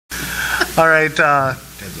All right.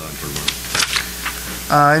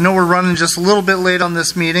 I know we're running just a little bit late on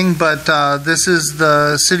this meeting, but this is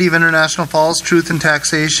the City of International Falls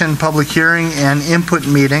Truth-in-Taxation public hearing and input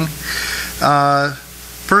meeting.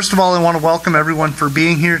 First of all, I want to welcome everyone for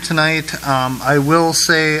being here tonight. I will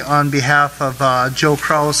say on behalf of Joe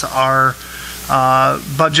Kraus, our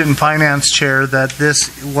Budget and Finance Chair, that this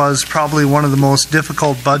was probably one of the most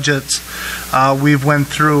difficult budgets we've went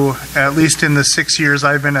through, at least in the 6 years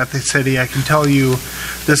I've been at the city. I can tell you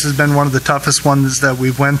this has been one of the toughest ones that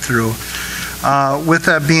we've went through. With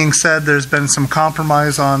that being said, there's been some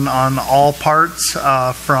compromise on all parts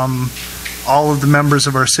from all of the members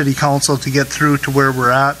of our city council to get through to where we're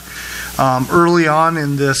at. Early on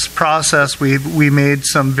in this process, we made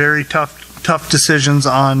some very tough decisions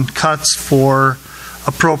on cuts for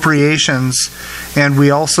appropriations, and we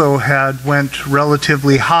also went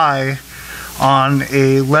relatively high on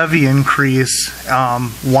a levy increase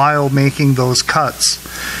while making those cuts.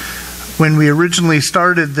 When we originally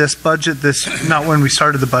started this budget, not when we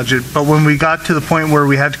started the budget, but when we got to the point where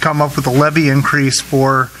we had to come up with a levy increase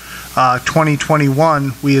for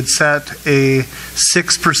 2021, we had set a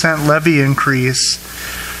 6% levy increase.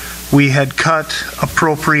 We had cut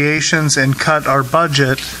appropriations and cut our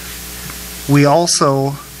budget. We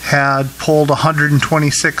also had pulled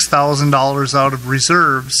 $126,000 out of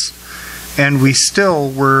reserves, and we still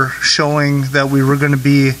were showing that we were going to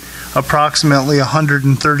be approximately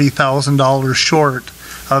 $130,000 short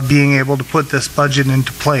of being able to put this budget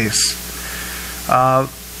into place.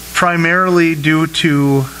 Primarily due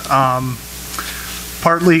to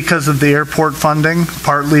partly because of the airport funding,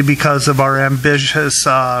 partly because of our ambitious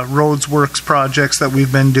roads works projects that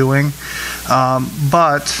we've been doing.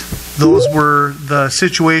 But those were the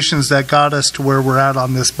situations that got us to where we're at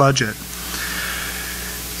on this budget.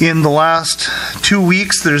 In the last 2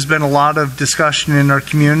 weeks, there's been a lot of discussion in our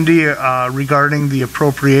community regarding the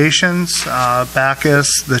appropriations,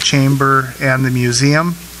 Bacchus, the Chamber, and the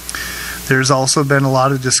museum. There's also been a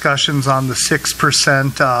lot of discussions on the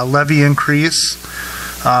 6% levy increase,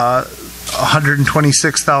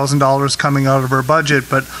 $126,000 coming out of our budget,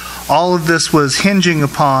 but all of this was hinging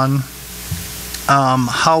upon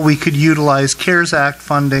how we could utilize CARES Act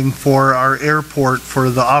funding for our airport, for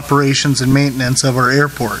the operations and maintenance of our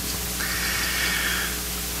airport.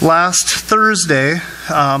 Last Thursday,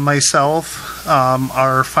 myself,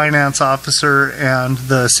 our finance officer, and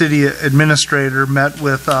the city administrator met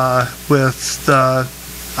with the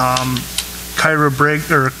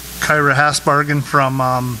Kyra Hasbargen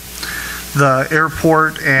from the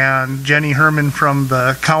airport and Jenny Herman from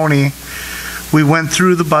the county. We went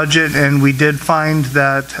through the budget, and we did find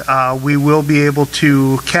that we will be able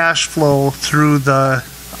to cash flow through the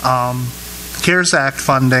CARES Act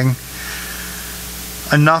funding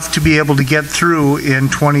enough to be able to get through in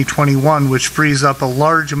 2021, which frees up a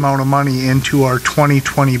large amount of money into our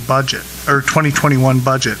 2020 budget, or 2021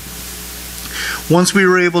 budget. Once we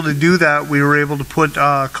were able to do that, we were able to put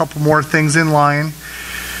a couple more things in line.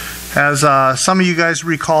 As some of you guys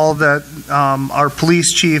recall, that our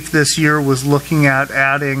police chief this year was looking at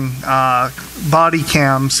adding body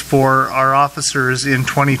cams for our officers in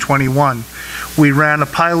 2021. We ran a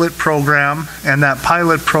pilot program, and that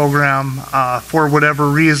pilot program, for whatever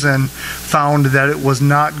reason, found that it was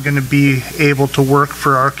not going to be able to work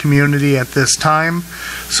for our community at this time.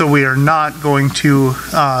 So we are not going to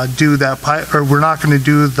do that, or we're not going to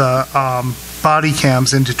do the body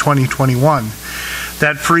cams into 2021.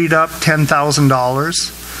 That freed up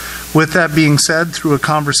 $10,000. With that being said, through a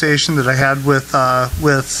conversation that I had with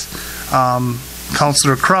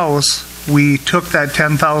Councilor Kraus, we took that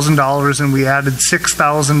 $10,000 and we added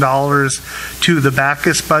 $6,000 to the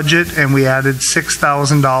Bacchus budget, and we added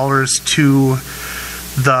 $6,000 to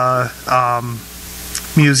the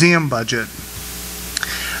museum budget.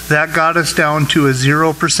 That got us down to a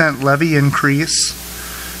 0% levy increase,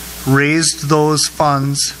 raised those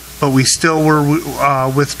funds, but we still were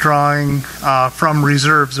withdrawing from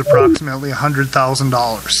reserves approximately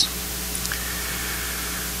 $100,000.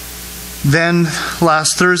 Then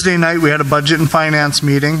last Thursday night we had a budget and finance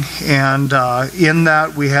meeting, and in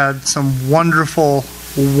that we had some wonderful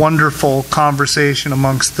conversation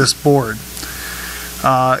amongst this board.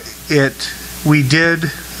 We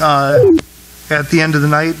did at the end of the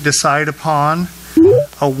night decide upon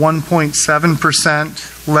a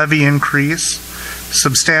 1.7% levy increase,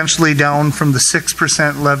 substantially down from the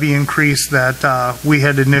 6% levy increase that we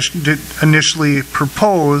had initially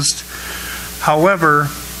proposed. However,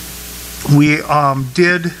 we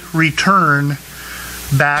did return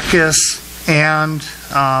Bacchus and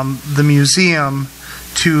the museum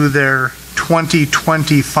to their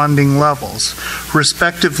 2020 funding levels.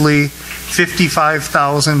 Respectively,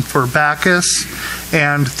 $55,000 for Bacchus,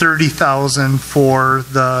 and $30,000 for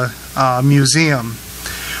the museum.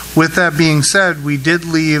 With that being said, we did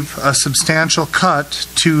leave a substantial cut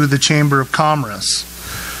to the Chamber of Commerce.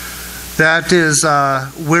 That is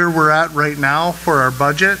where we're at right now for our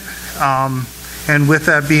budget. And with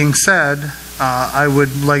that being said, I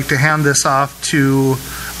would like to hand this off to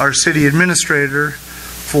our city administrator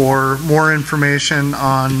for more information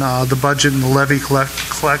on the budget and the levy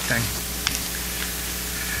collecting.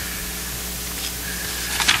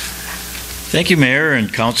 Thank you, Mayor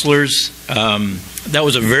and councilors. That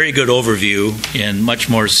was a very good overview in much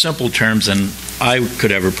more simple terms than I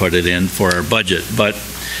could ever put it in for our budget. But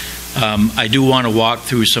I do want to walk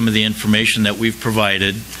through some of the information that we've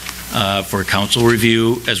provided for council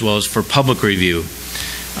review as well as for public review.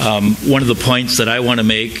 One of the points that I want to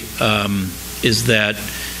make is that,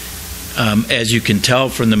 as you can tell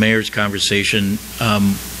from the mayor's conversation,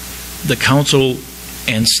 the council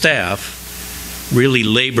and staff really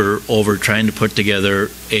labor over trying to put together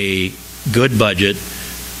a good budget,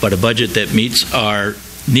 but a budget that meets our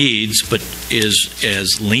needs but is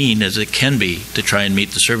as lean as it can be to try and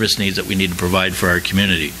meet the service needs that we need to provide for our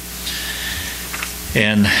community.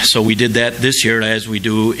 And so we did that this year, as we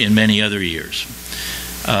do in many other years.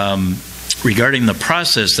 Regarding the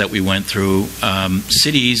process that we went through,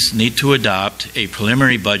 cities need to adopt a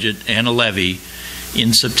preliminary budget and a levy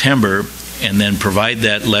in September, and then provide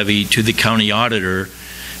that levy to the county auditor,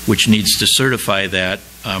 which needs to certify that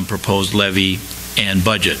proposed levy and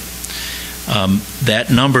budget. That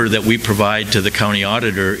number that we provide to the county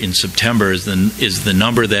auditor in September is the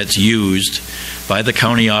number that's used by the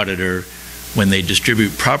county auditor when they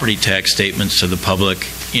distribute property tax statements to the public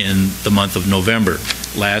in the month of November,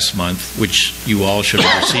 last month, which you all should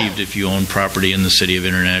have received if you own property in the city of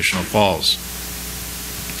International Falls.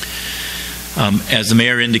 As the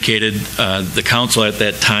mayor indicated, the council at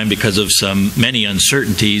that time, because of many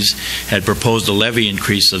uncertainties, had proposed a levy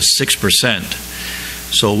increase of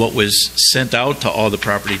 6%. So what was sent out to all the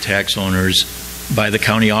property tax owners by the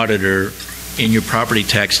county auditor in your property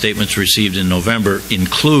tax statements received in November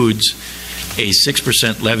includes a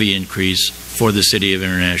 6% levy increase for the city of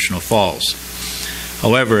International Falls.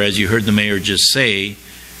 However, as you heard the mayor just say,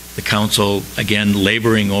 the council, again,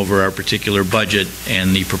 laboring over our particular budget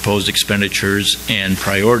and the proposed expenditures and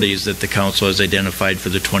priorities that the council has identified for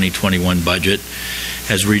the 2021 budget,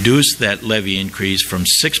 has reduced that levy increase from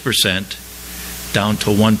 6% down to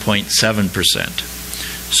 1.7%.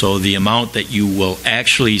 So the amount that you will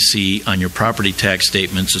actually see on your property tax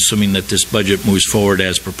statements, assuming that this budget moves forward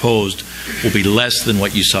as proposed, will be less than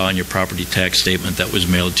what you saw on your property tax statement that was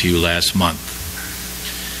mailed to you last month.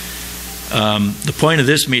 The point of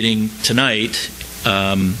this meeting tonight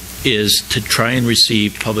is to try and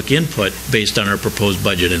receive public input based on our proposed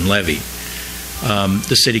budget and levy.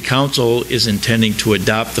 The City Council is intending to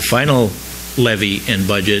adopt the final levy and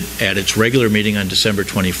budget at its regular meeting on December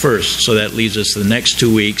 21st. So that leaves us the next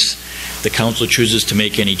 2 weeks. The Council chooses to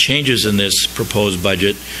make any changes in this proposed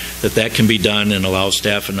budget, that can be done and allow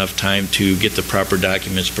staff enough time to get the proper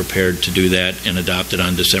documents prepared to do that and adopt it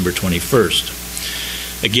on December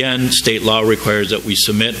 21st. Again, state law requires that we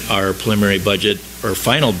submit our preliminary budget or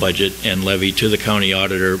final budget and levy to the county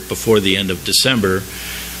auditor before the end of December,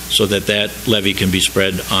 so that levy can be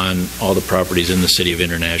spread on all the properties in the city of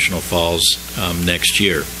International Falls next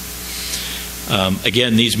year.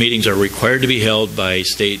 Again, these meetings are required to be held by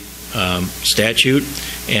state statute,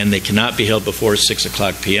 and they cannot be held before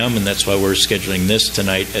 6:00 p.m., and that's why we're scheduling this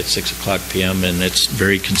tonight at 6:00 p.m., and it's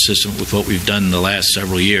very consistent with what we've done in the last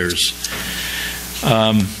several years.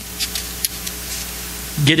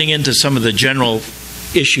 Getting into some of the general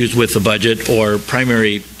issues with the budget, or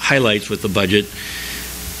primary highlights with the budget,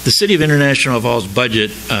 the City of International Falls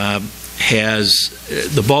budget has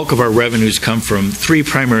the bulk of our revenues come from three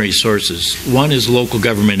primary sources. One is local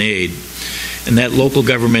government aid, and that local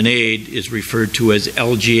government aid is referred to as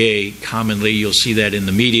LGA commonly. You'll see that in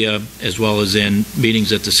the media as well as in meetings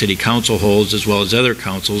that the City Council holds as well as other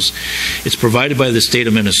councils. It's provided by the state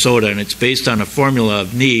of Minnesota, and it's based on a formula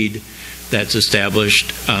of need that's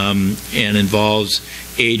established and involves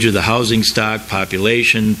age of the housing stock,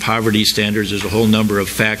 population, poverty standards. There's a whole number of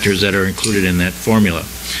factors that are included in that formula.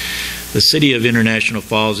 The City of International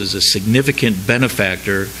Falls is a significant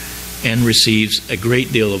benefactor and receives a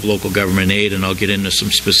great deal of local government aid, and I'll get into some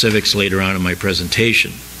specifics later on in my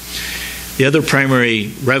presentation. The other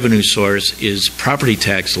primary revenue source is property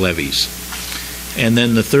tax levies. And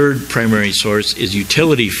then the third primary source is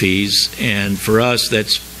utility fees, and for us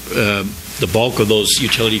that's the bulk of those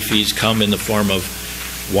utility fees come in the form of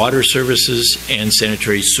water services and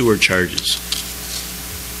sanitary sewer charges.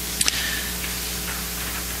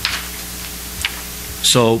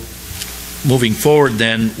 So moving forward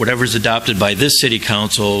then, whatever's adopted by this city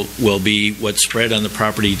council will be what's spread on the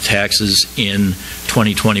property taxes in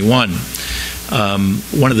 2021.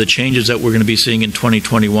 One of the changes that we're going to be seeing in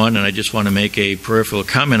 2021, and I just want to make a peripheral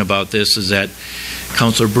comment about this, is that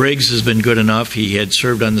Councilor Briggs has been good enough. He had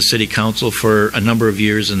served on the city council for a number of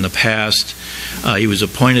years in the past. He was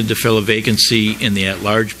appointed to fill a vacancy in the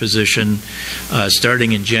at-large position.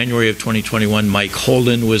 Starting in January of 2021, Mike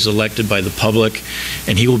Holden was elected by the public,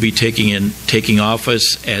 and he will be taking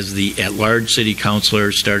office as the at-large city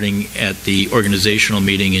councilor starting at the organizational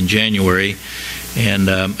meeting in January. And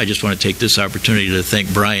I just want to take this opportunity to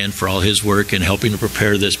thank Brian for all his work in helping to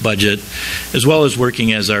prepare this budget, as well as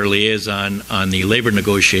working as our liaison on the labor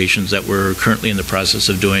negotiations that we're currently in the process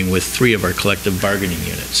of doing with 3 of our collective bargaining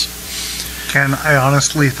units. Ken, I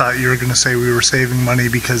honestly thought you were going to say we were saving money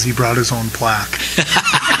because he brought his own plaque.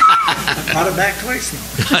 Brought it back twice now.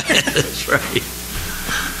 That's right.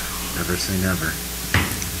 Never say never.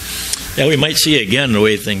 Yeah, we might see again the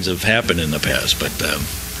way things have happened in the past, but...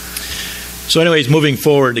 So anyways, moving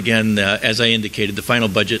forward, again, as I indicated, the final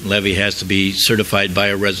budget and levy has to be certified by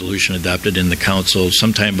a resolution adopted in the council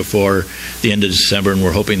sometime before the end of December, and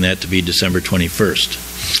we're hoping that to be December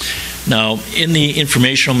 21st. Now, in the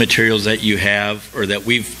informational materials that you have, or that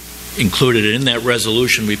we've included in that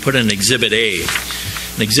resolution, we put in Exhibit A.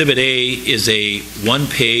 And Exhibit A is a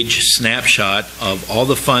one-page snapshot of all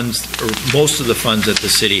the funds, or most of the funds that the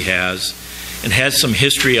city has, and has some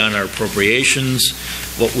history on our appropriations,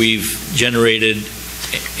 what we've generated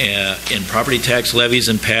in property tax levies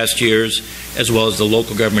in past years, as well as the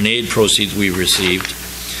local government aid proceeds we've received.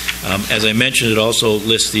 As I mentioned, it also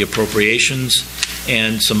lists the appropriations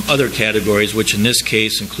and some other categories, which in this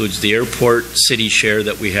case includes the airport city share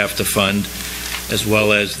that we have to fund, as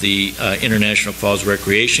well as the International Falls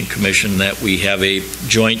Recreation Commission that we have a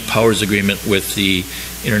joint powers agreement with the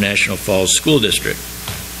International Falls School District.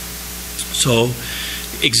 So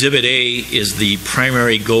Exhibit A is the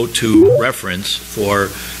primary go-to reference for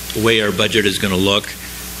the way our budget is going to look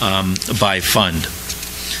by fund.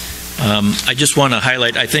 I just want to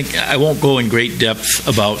highlight, I think I won't go in great depth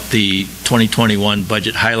about the 2021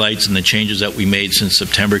 budget highlights and the changes that we made since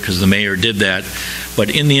September because the mayor did that, but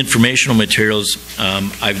in the informational materials,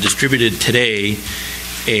 I've distributed today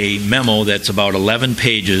a memo that's about 11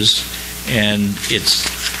 pages, and it's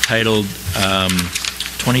titled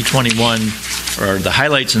 2021, or the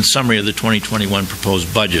highlights and summary of the 2021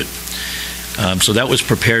 proposed budget. So that was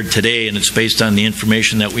prepared today, and it's based on the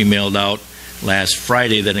information that we mailed out last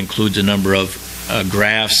Friday that includes a number of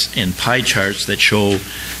graphs and pie charts that show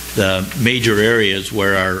the major areas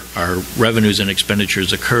where our revenues and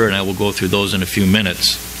expenditures occur, and I will go through those in a few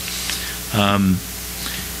minutes.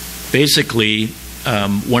 Basically,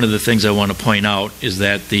 one of the things I want to point out is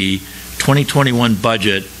that the 2021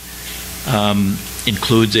 budget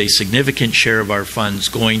includes a significant share of our funds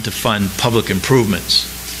going to fund public improvements.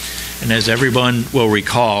 And as everyone will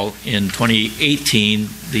recall, in 2018,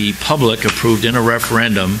 the public approved in a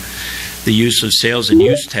referendum the use of sales and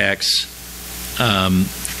use tax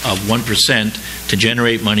of 1% to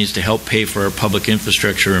generate monies to help pay for our public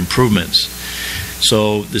infrastructure improvements.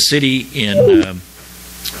 So the city in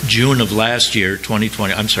June of last year,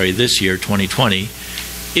 2020, I'm sorry, this year, 2020,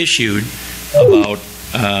 issued about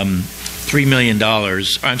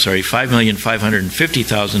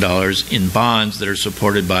 $5,550,000 in bonds that are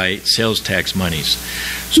supported by sales tax monies.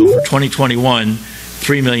 So for 2021,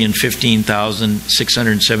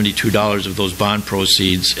 $3,015,672 of those bond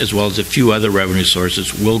proceeds, as well as a few other revenue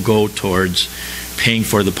sources, will go towards paying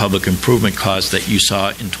for the public improvement costs that you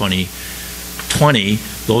saw in 2020.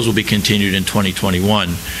 Those will be continued in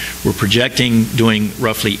 2021. We're projecting doing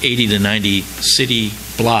roughly 80 to 90 city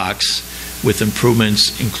blocks with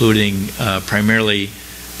improvements including primarily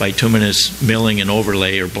bituminous milling and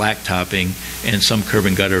overlay or blacktopping, and some curb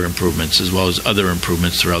and gutter improvements, as well as other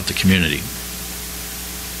improvements throughout the community.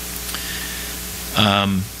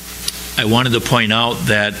 I wanted to point out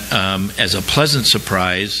that as a pleasant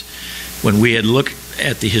surprise, when we had looked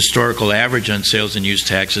at the historical average on sales and use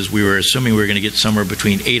taxes, we were assuming we were going to get somewhere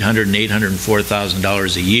between $800,000 and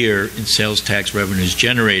 $804,000 a year in sales tax revenues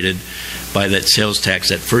generated by that sales tax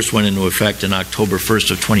that first went into effect in October 1st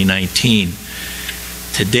of 2019.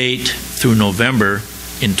 To date, through November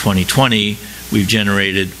in 2020, we've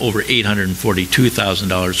generated over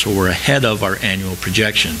 $842,000, so we're ahead of our annual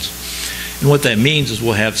projections. And what that means is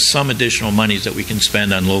we'll have some additional monies that we can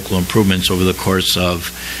spend on local improvements over the course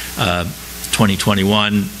of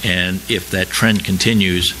 2021, and if that trend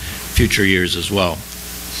continues, future years as well.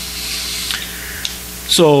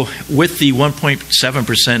 So with the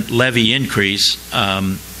 1.7% levy increase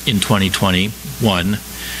in 2020, 2021.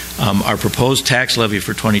 Our proposed tax levy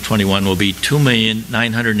for 2021 will be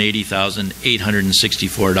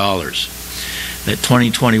 $2,980,864. That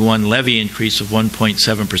 2021 levy increase of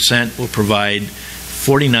 1.7% will provide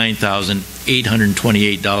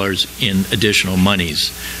 $49,828 in additional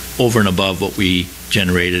monies over and above what we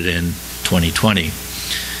generated in 2020.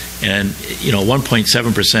 And,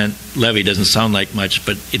 1.7% levy doesn't sound like much,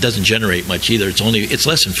 but it doesn't generate much either. It's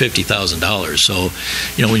less than $50,000. So,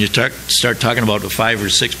 when you start talking about a 5 or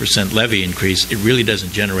 6% levy increase, it really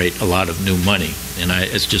doesn't generate a lot of new money. And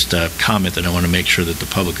it's just a comment that I want to make sure that the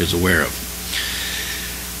public is aware of.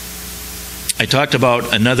 I talked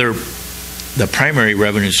about the primary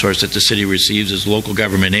revenue source that the city receives is local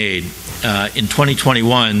government aid. In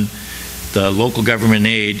 2021, the local government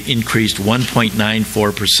aid increased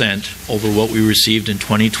 1.94% over what we received in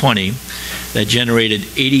 2020. That generated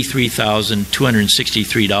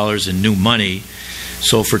 $83,263 in new money.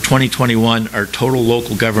 So for 2021, our total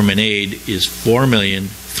local government aid is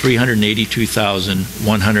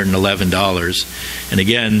 $4,382,111. And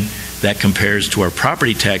again, that compares to our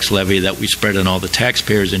property tax levy that we spread on all the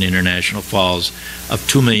taxpayers in International Falls of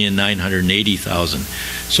 $2,980,000.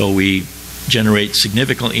 So we generate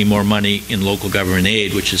significantly more money in local government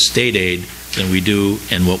aid, which is state aid, than we do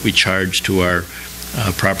and what we charge to our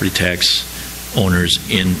property tax owners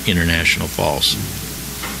in International Falls.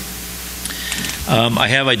 I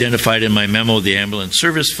have identified in my memo the ambulance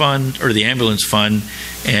service fund, or the ambulance fund,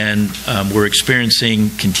 and we're experiencing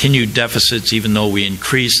continued deficits even though we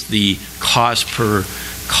increased the cost per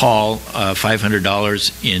call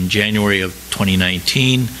 $500 in January of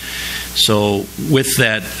 2019. So with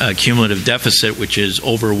that cumulative deficit, which is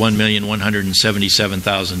over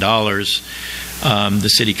 $1,177,000, the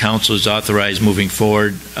City Council is authorized moving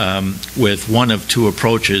forward with one of two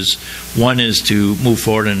approaches. One is to move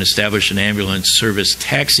forward and establish an ambulance service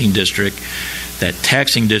taxing district. That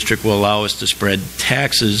taxing district will allow us to spread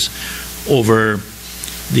taxes over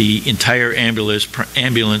the entire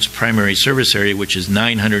ambulance primary service area, which is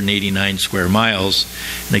 989 square miles.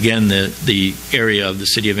 And again, the area of the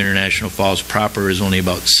City of International Falls proper is only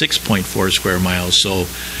about 6.4 square miles. So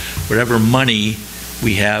whatever money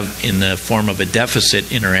we have in the form of a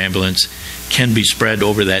deficit in our ambulance can be spread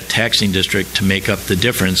over that taxing district to make up the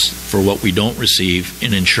difference for what we don't receive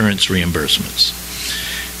in insurance reimbursements.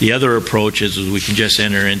 The other approach is we can just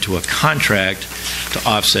enter into a contract to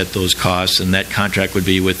offset those costs, and that contract would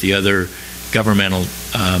be with the other governmental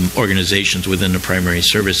organizations within the primary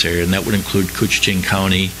service area, and that would include Couchiching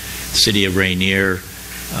County, City of Rainier,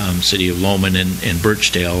 City of Lowman, and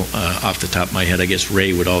Birchdale. Off the top of my head, I guess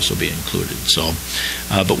Ray would also be included. So,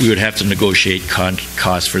 but we would have to negotiate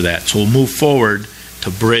costs for that. So we'll move forward to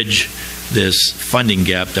bridge this funding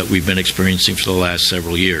gap that we've been experiencing for the last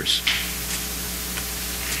several years.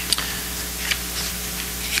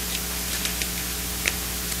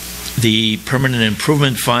 The Permanent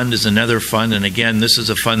Improvement Fund is another fund, and again, this is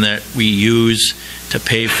a fund that we use to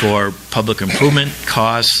pay for public improvement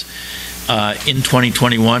costs. In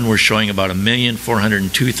 2021, we're showing about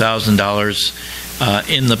 $1,402,000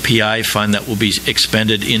 in the PI fund that will be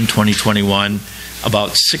expended in 2021.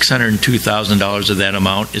 About $602,000 of that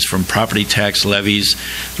amount is from property tax levies.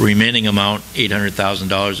 The remaining amount,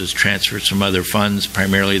 $800,000, is transfers from other funds,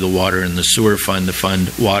 primarily the water and the sewer fund, to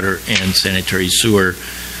fund water and sanitary sewer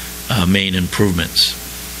main improvements.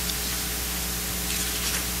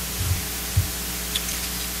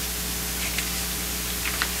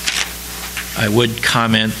 I would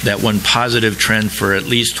comment that one positive trend for at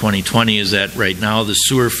least 2020 is that right now the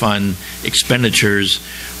sewer fund expenditures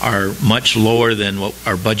are much lower than what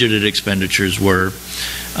our budgeted expenditures were.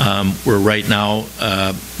 We're right now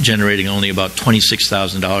generating only about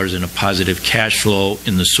 $26,000 in a positive cash flow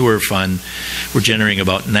in the sewer fund. We're generating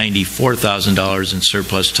about $94,000 in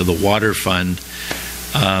surplus to the water fund.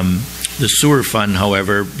 The sewer fund,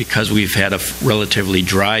 however, because we've had a relatively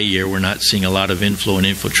dry year, we're not seeing a lot of inflow and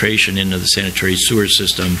infiltration into the sanitary sewer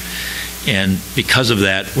system. And because of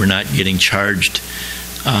that, we're not getting charged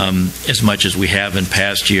as much as we have in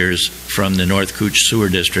past years from the North Cooch Sewer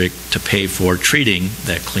District to pay for treating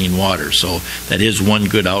that clean water. So that is one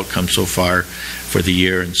good outcome so far for the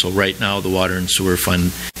year. And so right now the water and sewer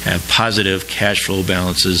fund have positive cash flow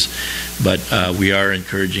balances, but we are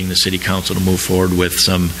encouraging the City Council to move forward with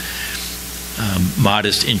some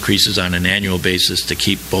modest increases on an annual basis to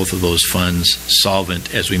keep both of those funds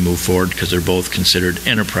solvent as we move forward, because they're both considered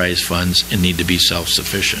enterprise funds and need to be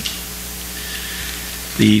self-sufficient.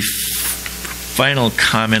 The final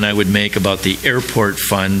comment I would make about the airport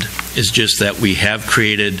fund is just that we have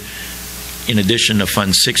created in addition to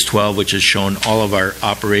Fund 612, which has shown all of our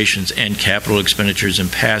operations and capital expenditures in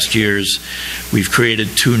past years, we've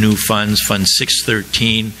created 2 new funds, Fund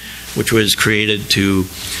 613, which was created to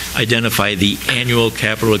identify the annual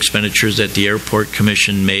capital expenditures that the Airport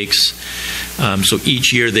Commission makes. So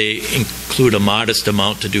each year they include a modest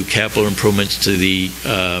amount to do capital improvements to the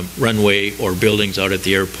runway or buildings out at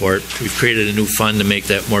the airport. We've created a new fund to make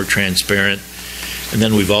that more transparent. And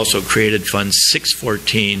then we've also created Fund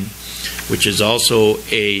 614, which is also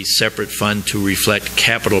a separate fund to reflect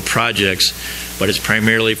capital projects, but it's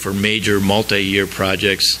primarily for major multi-year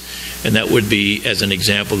projects. And that would be, as an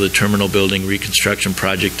example, the terminal building reconstruction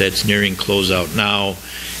project that's nearing closeout now,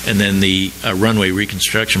 and then the runway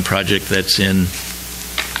reconstruction project that's in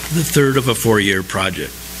the third of a 4-year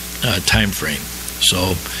project time frame.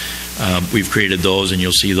 So we've created those, and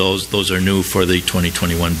you'll see those. Those are new for the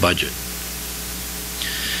 2021 budget.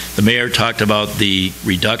 The mayor talked about the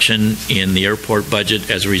reduction in the airport budget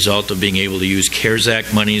as a result of being able to use CARES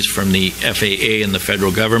Act monies from the FAA and the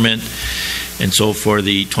federal government. And so for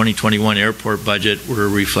the 2021 airport budget, we're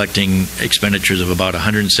reflecting expenditures of about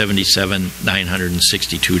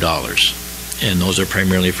 $177,962. And those are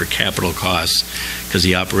primarily for capital costs, because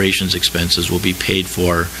the operations expenses will be paid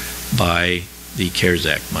for by the CARES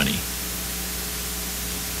Act money.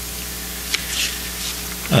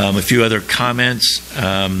 A few other comments,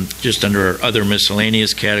 just under our other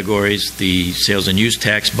miscellaneous categories. The sales and use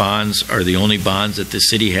tax bonds are the only bonds that the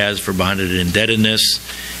city has for bonded indebtedness.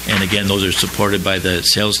 And again, those are supported by the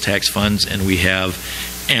sales tax funds, and we have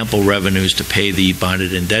ample revenues to pay the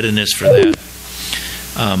bonded indebtedness for that.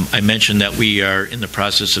 I mentioned that we are in the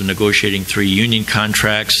process of negotiating 3 union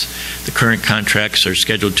contracts. The current contracts are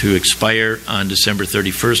scheduled to expire on December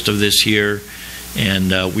 31st of this year.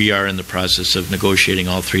 And we are in the process of negotiating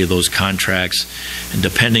all 3 of those contracts. And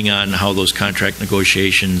depending on how those contract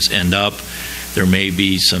negotiations end up, there may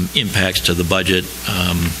be some impacts to the budget,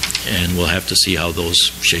 and we'll have to see how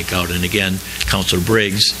those shake out. And again, Councilor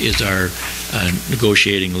Briggs is our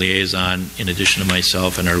negotiating liaison, in addition to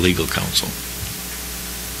myself and our legal counsel.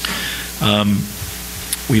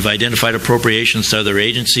 We've identified appropriations to other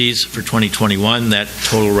agencies for 2021. That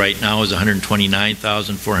total right now is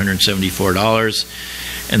 $129,474,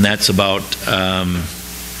 and that's about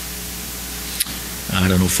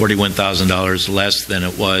 $41,000 less than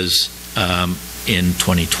it was in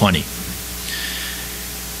 2020.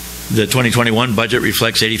 The 2021 budget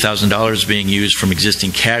reflects $80,000 being used from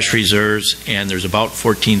existing cash reserves, and there's about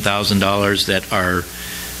 $14,000 that are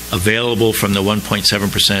available from the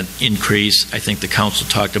 1.7% increase. I think the council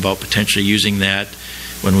talked about potentially using that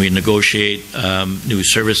when we negotiate new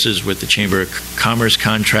services with the Chamber of Commerce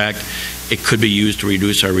contract. It could be used to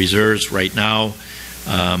reduce our reserves. Right now,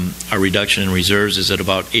 our reduction in reserves is at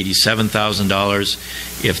about $87,000.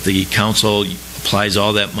 If the council applies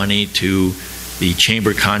all that money to the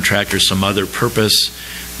Chamber contract or some other purpose,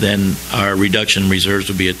 then our reduction in reserves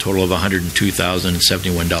would be a total of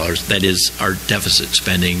 $102,071. That is our deficit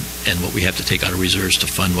spending and what we have to take out of reserves to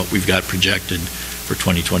fund what we've got projected for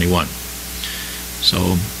 2021.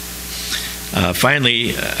 So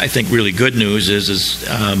finally, I think really good news is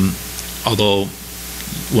although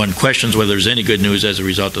one questions whether there's any good news as a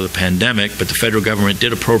result of the pandemic, but the federal government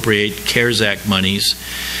did appropriate CARES Act monies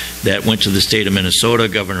that went to the state of Minnesota.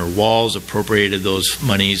 Governor Walz appropriated those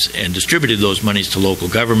monies and distributed those monies to local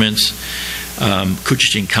governments.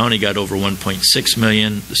 Coochin County got over $1.6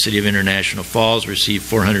 million. The city of International Falls received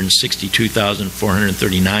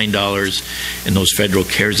 $462,439 in those federal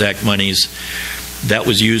CARES Act monies. That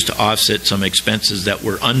was used to offset some expenses that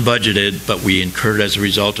were unbudgeted, but we incurred as a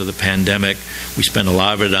result of the pandemic. We spent a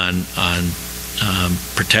lot of it on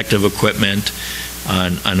protective equipment,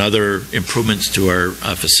 on other improvements to our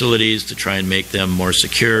facilities to try and make them more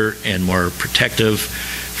secure and more protective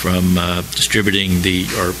from distributing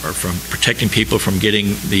or from protecting people from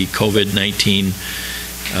getting the COVID-19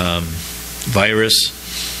 virus.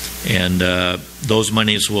 And those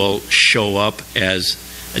monies will show up as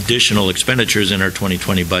additional expenditures in our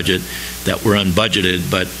 2020 budget that were unbudgeted,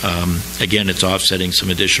 but again, it's offsetting some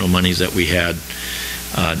additional monies that we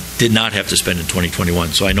did not have to spend in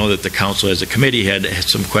 2021. So I know that the council as a committee had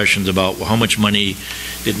some questions about, well, how much money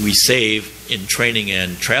did we save in training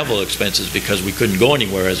and travel expenses because we couldn't go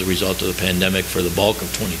anywhere as a result of the pandemic for the bulk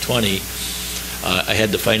of 2020. I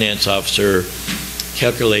had the finance officer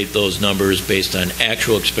calculate those numbers based on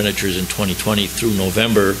actual expenditures in 2020 through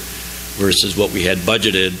November versus what we had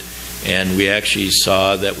budgeted, and we actually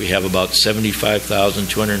saw that we have about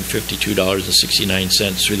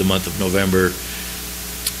 $75,252.69 through the month of November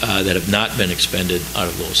that have not been expended out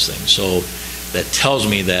of those things. So that tells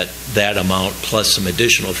me that that amount plus some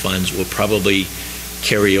additional funds will probably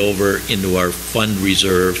carry over into our fund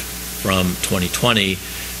reserve from 2020,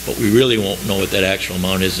 but we really won't know what that actual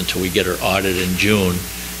amount is until we get our audit in June,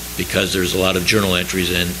 because there's a lot of journal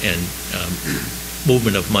entries and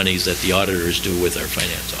movement of monies that the auditors do with our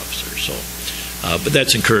finance officer. So, but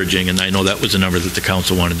that's encouraging, and I know that was a number that the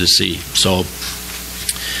council wanted to see. So,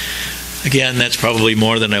 again, that's probably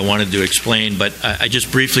more than I wanted to explain, but I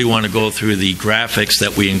just briefly want to go through the graphics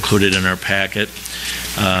that we included in our packet.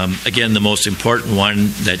 Again, the most important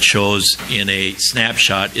one that shows in a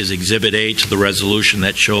snapshot is Exhibit A to the resolution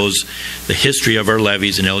that shows the history of our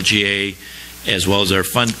levies and LGA, as well as our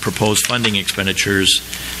proposed funding expenditures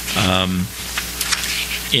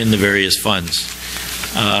in the various funds.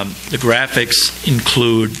 The graphics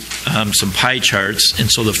include some pie charts,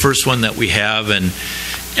 and so the first one that we have, and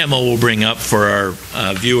Emma will bring up for our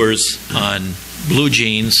viewers on Blue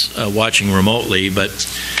Jeans watching remotely, but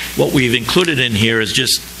what we've included in here is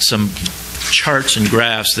just some charts and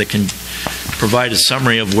graphs that can provide a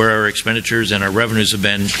summary of where our expenditures and our revenues have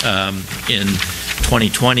been in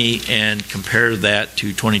 2020 and compare that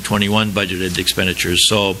to 2021 budgeted expenditures.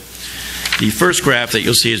 So the first graph that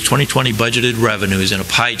you'll see is 2020 budgeted revenues in a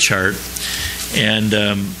pie chart, and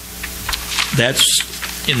that's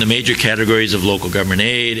in the major categories of local government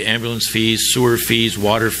aid, ambulance fees, sewer fees,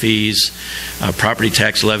 water fees, property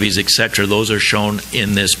tax levies, etc. Those are shown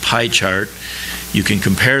in this pie chart. You can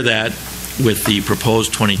compare that with the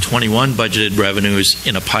proposed 2021 budgeted revenues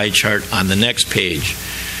in a pie chart on the next page.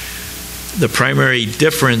 The primary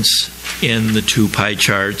difference in the two pie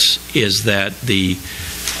charts is that the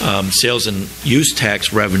sales and use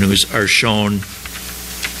tax revenues are shown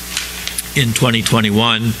in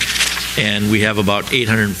 2021, and we have about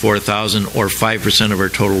 $804,000 or 5% of our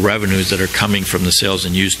total revenues that are coming from the sales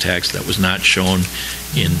and use tax that was not shown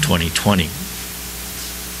in 2020.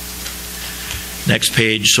 Next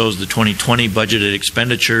page shows the 2020 budgeted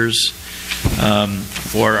expenditures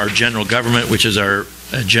for our general government, which is our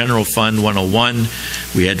General Fund 101.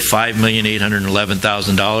 We had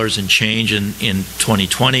 $5,811,000 in change in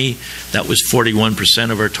 2020. That was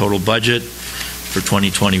 41% of our total budget. For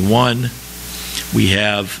 2021, we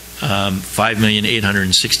have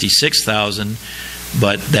 $5,866,000,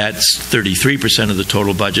 but that's 33% of the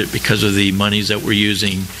total budget because of the monies that we're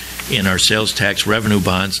using in our sales tax revenue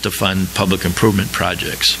bonds to fund public improvement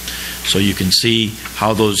projects. So you can see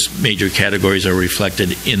how those major categories are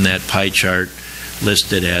reflected in that pie chart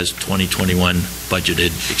listed as 2021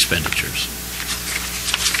 budgeted expenditures.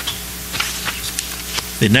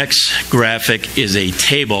 The next graphic is a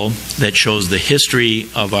table that shows the history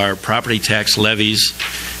of our property tax levies.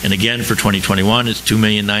 And again, for 2021, it's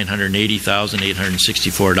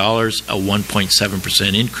 $2,980,864, a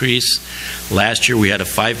 1.7% increase. Last year, we had a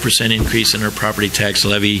 5% increase in our property tax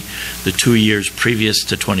levy. The 2 years previous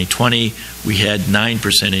to 2020, we had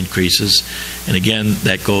 9% increases. And again,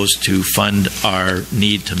 that goes to fund our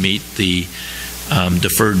need to meet the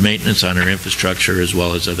deferred maintenance on our infrastructure as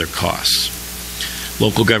well as other costs.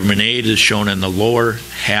 Local government aid is shown in the lower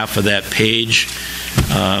half of that page.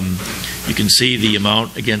 You can see the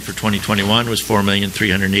amount, again, for 2021 was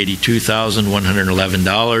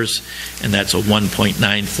 $4,382,111, and that's a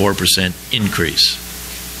 1.94% increase.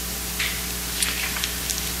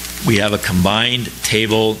 We have a combined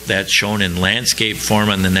table that's shown in landscape form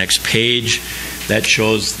on the next page. That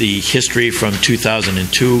shows the history from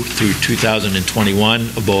 2002 through 2021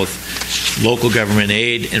 of both local government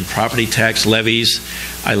aid and property tax levies.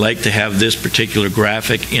 I like to have this particular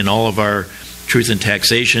graphic in all of our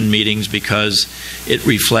Truth-in-Taxation meetings because it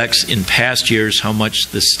reflects in past years how much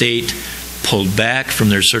the state pulled back from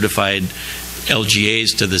their certified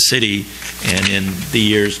LGAs to the city. And in the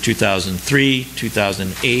years 2003,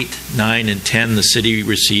 2008, 9, and 10, the city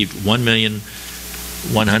received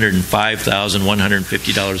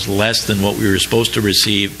 $1,105,150 less than what we were supposed to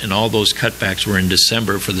receive, and all those cutbacks were in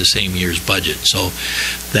December for the same year's budget. So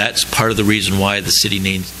that's part of the reason why the city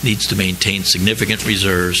needs to maintain significant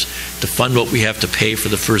reserves to fund what we have to pay for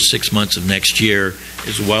the first 6 months of next year,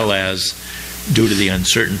 as well as due to the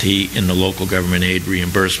uncertainty in the local government aid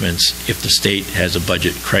reimbursements if the state has a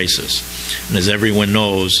budget crisis. And as everyone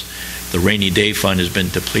knows, the rainy day fund has been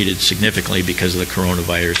depleted significantly because of the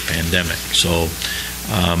coronavirus pandemic. So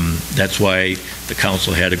that's why the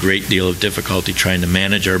council had a great deal of difficulty trying to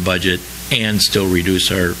manage our budget and still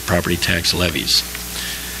reduce our property tax levies.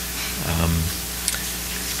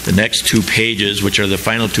 The next 2 pages, which are the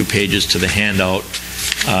final 2 pages to the handout,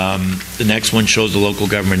 the next one shows the local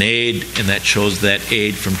government aid, and that shows that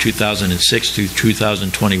aid from 2006 to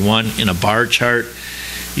 2021 in a bar chart.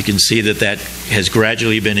 You can see that that has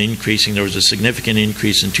gradually been increasing. There was a significant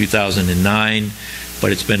increase in 2009,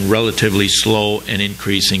 but it's been relatively slow and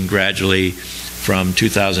increasing gradually from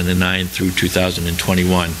 2009 through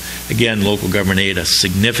 2021. Again, local government aid, a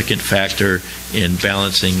significant factor in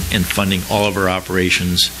balancing and funding all of our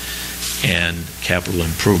operations and capital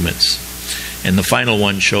improvements. And the final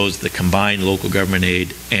one shows the combined local government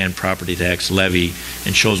aid and property tax levy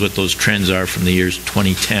and shows what those trends are from the years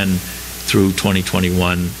 2010 through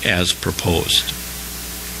 2021 as proposed.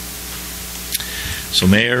 So,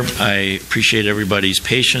 Mayor, I appreciate everybody's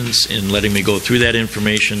patience in letting me go through that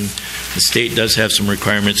information. The state does have some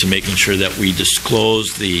requirements in making sure that we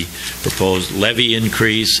disclose the proposed levy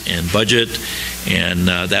increase and budget, and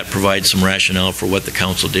that provides some rationale for what the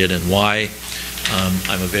council did and why.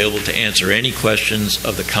 I'm available to answer any questions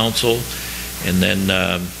of the council, and then,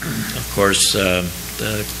 of course,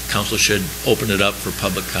 the council should open it up for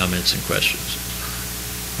public comments and questions.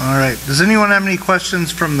 All right. Does anyone have any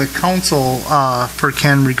questions from the council for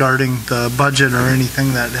Ken regarding the budget or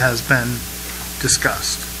anything that has been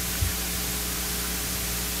discussed?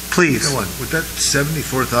 Please. With that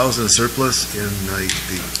 74,000 surplus in the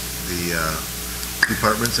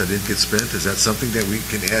departments that didn't get spent, is that something that we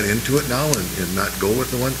can add into it now and not go with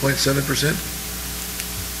the 1.7%?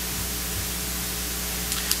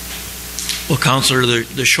 Well, Councilor,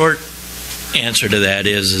 the short answer to that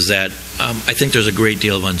is that I think there's a great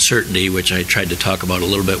deal of uncertainty, which I tried to talk about a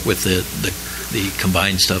little bit with the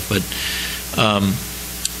combined stuff, but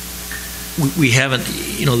we haven't,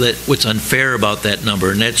 that what's unfair about that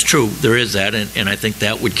number, and that's true, there is that, and I think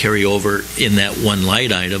that would carry over in that one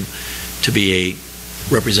line item to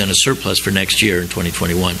represent a surplus for next year in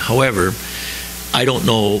 2021. However, I don't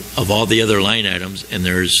know of all the other line items, and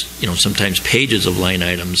there's, sometimes pages of line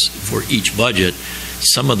items for each budget.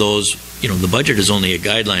 Some of those, the budget is only a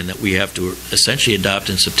guideline that we have to essentially adopt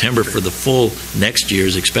in September for the full next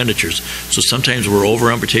year's expenditures. So sometimes we're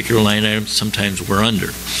over on particular line items, sometimes we're under.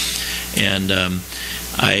 And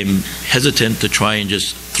I'm hesitant to try and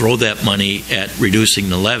just throw that money at reducing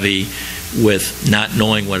the levy with not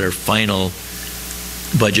knowing what our final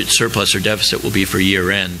budget surplus or deficit will be for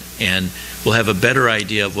year end. And we'll have a better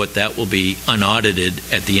idea of what that will be unaudited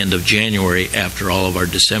at the end of January after all of our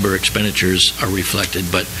December expenditures are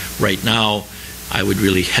reflected. But right now, I would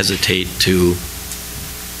really hesitate to,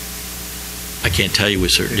 I can't tell you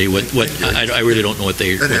with certainty I really don't know what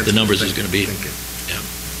the numbers is going to be. Yeah.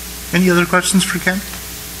 Any other questions for Ken?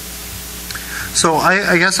 So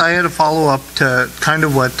I guess I had a follow-up to kind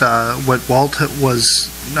of what Walt was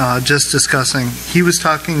just discussing. He was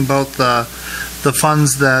talking about the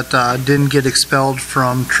funds that didn't get expelled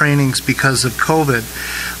from trainings because of COVID.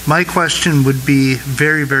 My question would be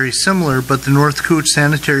very, very similar, but the North Cooch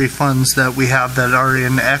sanitary funds that we have that are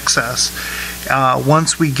in excess,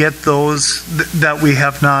 once we get those that we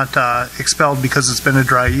have not expelled because it's been a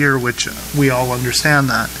dry year, which we all understand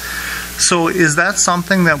that. So is that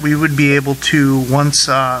something that we would be able to, once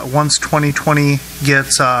 2020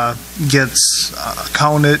 gets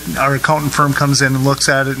counted, our accountant firm comes in and looks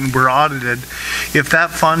at it and we're audited, if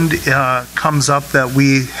that fund comes up that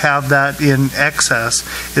we have that in excess,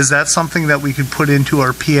 is that something that we could put into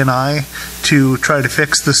our P&I to try to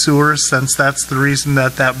fix the sewers, since that's the reason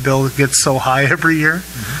that bill gets so high every year?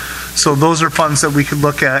 Mm-hmm. So those are funds that we could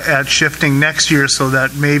look at shifting next year so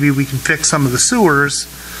that maybe we can fix some of the sewers,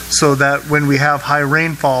 so that when we have high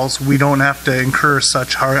rainfalls, we don't have to incur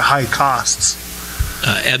such high costs.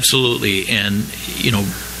 Absolutely, and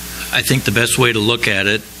I think the best way to look at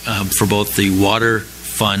it for both the water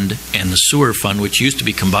fund and the sewer fund, which used to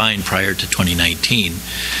be combined prior to 2019,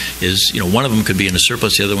 is one of them could be in a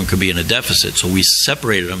surplus, the other one could be in a deficit. So we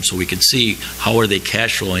separated them so we could see how are they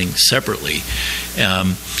cash flowing separately.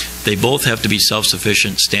 They both have to be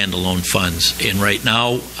self-sufficient standalone funds, and right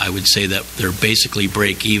now I would say that they're basically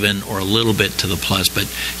break even or a little bit to the plus, but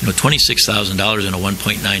 $26,000 in a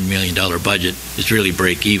 $1.9 million budget is really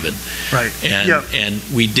break even. Right. And yep. And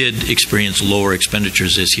we did experience lower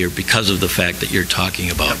expenditures this year because of the fact that you're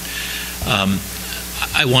talking about. Yep.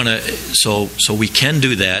 I want to, so we can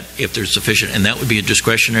do that if there's sufficient, and that would be a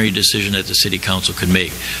discretionary decision that the City Council could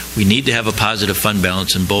make. We need to have a positive fund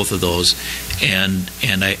balance in both of those, and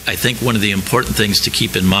I think one of the important things to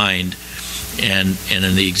keep in mind, and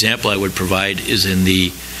in the example I would provide is on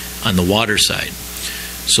the water side.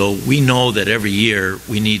 So we know that every year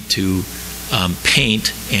we need to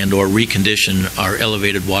paint and or recondition our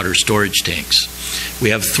elevated water storage tanks. We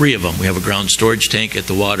have 3 of them. We have a ground storage tank at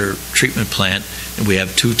the water treatment plant, and we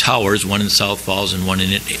have 2 towers, one in South Falls and one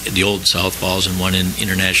in the old South Falls and one in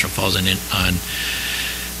International Falls. And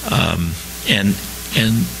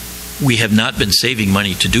We have not been saving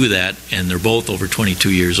money to do that, and they're both over 22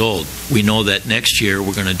 years old. We know that next year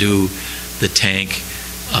we're going to do the tank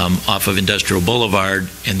off of Industrial Boulevard,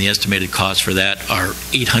 and the estimated costs for that are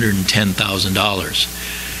 $810,000.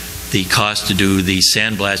 The cost to do the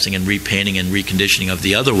sandblasting and repainting and reconditioning of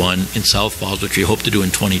the other one in South Falls, which we hope to do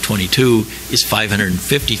in 2022, is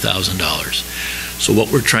 $550,000. So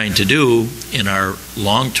what we're trying to do in our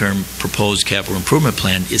long-term proposed capital improvement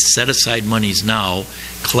plan is set aside monies now,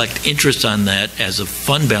 collect interest on that as the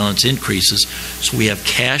fund balance increases, so we have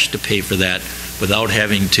cash to pay for that without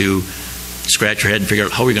having to scratch your head and figure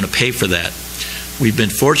out how we're going to pay for that. We've been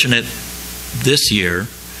fortunate this year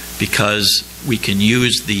because we can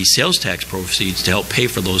use the sales tax proceeds to help pay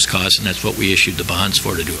for those costs, and that's what we issued the bonds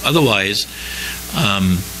for to do. Otherwise,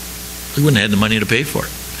 we wouldn't have had the money to pay for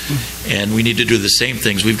it. And we need to do the same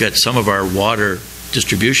things. We've got some of our water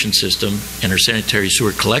distribution system and our sanitary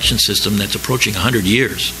sewer collection system that's approaching 100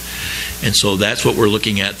 years. And so that's what we're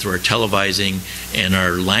looking at through our televising and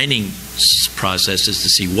our lining processes to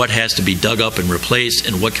see what has to be dug up and replaced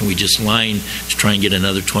and what can we just line to try and get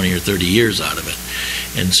another 20 or 30 years out of it.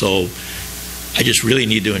 And so I just really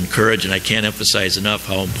need to encourage, and I can't emphasize enough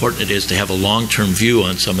how important it is to have a long-term view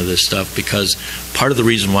on some of this stuff, because part of the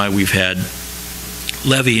reason why we've had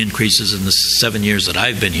levy increases in the 7 years that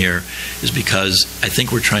I've been here is because I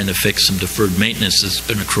think we're trying to fix some deferred maintenance that's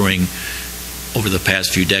been accruing over the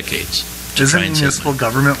past few decades. Isn't municipal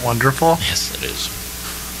government wonderful? Yes, it is.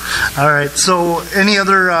 All right, so any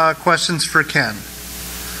other questions for Ken?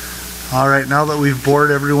 All right, now that we've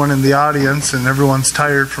bored everyone in the audience and everyone's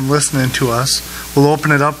tired from listening to us, we'll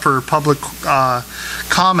open it up for public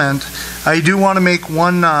comment. I do want to make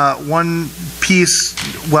one piece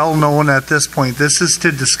well known at this point. This is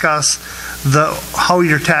to discuss how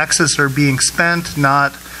your taxes are being spent,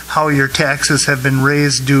 not how your taxes have been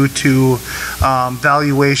raised due to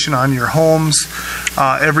valuation on your homes.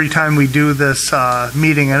 Every time we do this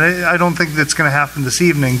meeting, and I don't think that's going to happen this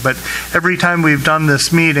evening, but every time we've done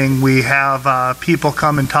this meeting, we have people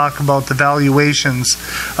come and talk about the valuations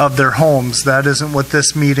of their homes. That isn't what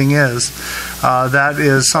this meeting is. That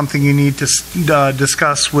is something you need to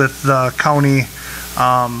discuss with the county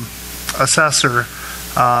assessor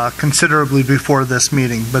considerably before this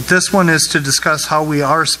meeting. But this one is to discuss how we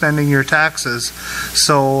are spending your taxes.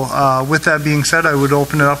 So with that being said, I would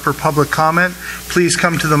open it up for public comment. Please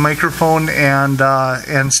come to the microphone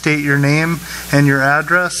and state your name and your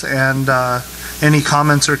address and any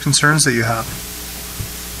comments or concerns that you have.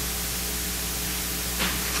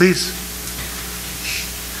 Please.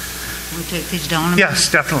 Can we take these down?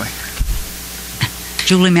 Yes, definitely.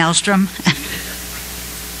 Julie Maelstrom.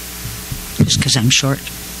 Just because I'm short.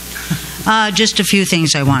 Just a few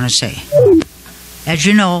things I want to say. As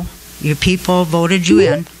you know, your people voted you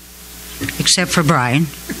in, except for Brian.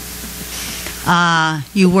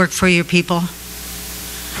 You work for your people,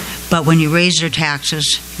 but when you raise their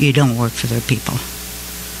taxes, you don't work for their people.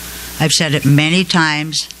 I've said it many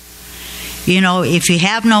times. You know, if you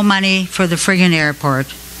have no money for the friggin' airport,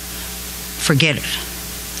 forget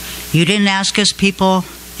it. You didn't ask us people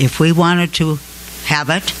if we wanted to have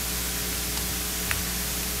it.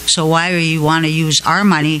 So why do you want to use our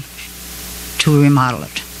money to remodel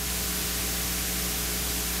it?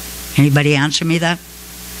 Anybody answer me that?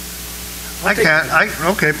 I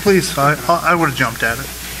can't. Okay, please. I would have jumped at it.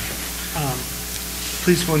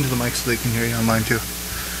 Please go into the mic so they can hear you online too.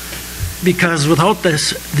 Because without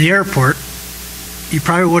the airport, you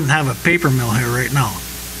probably wouldn't have a paper mill here right now.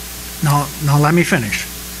 Now let me finish.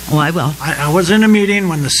 Oh, I will. I was in a meeting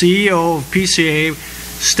when the CEO of PCA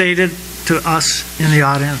stated to us in the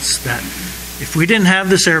audience that if we didn't have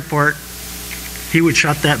this airport, he would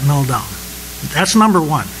shut that mill down. That's number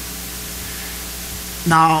one.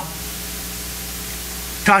 Now,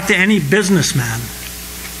 talk to any businessman,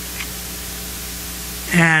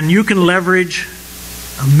 and you can leverage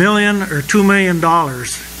 $1 million or $2 million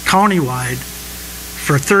countywide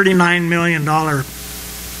for a $39 million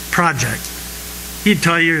project. He'd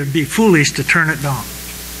tell you it'd be foolish to turn it down.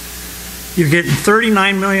 You're getting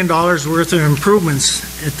 $39 million worth of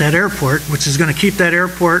improvements at that airport, which is going to keep that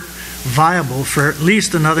airport viable for at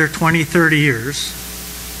least another 20, 30 years.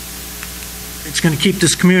 It's going to keep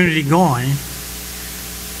this community going.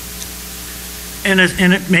 And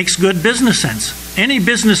it makes good business sense. Any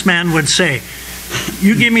businessman would say,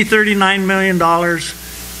 you give me $39 million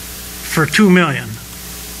for $2 million.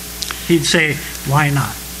 He'd say, why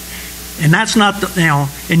not? And that's not the,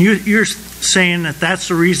 and you're saying that that's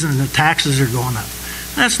the reason the taxes are going up.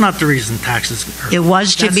 That's not the reason taxes are. It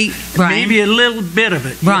was to be, Brian. Maybe a little bit of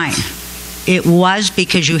it. Brian, yes. It was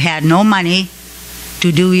because you had no money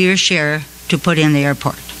to do your share to put in the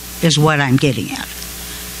airport. is what I'm getting at.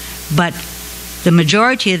 But the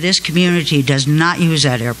majority of this community does not use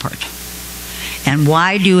that airport. And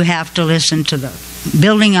why do you have to listen to the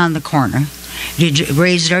building on the corner? Did you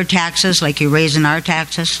raise their taxes like you're raising our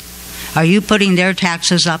taxes? Are you putting their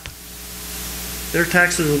taxes up? Their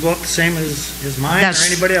taxes will go up the same as mine or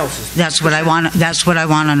anybody else's. That's what I want. That's what I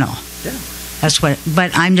want to know. Yeah. That's what.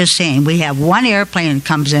 But I'm just saying, we have one airplane that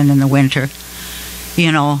comes in the winter.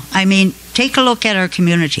 You know, I mean, take a look at our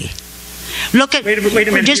community. Look at. Wait a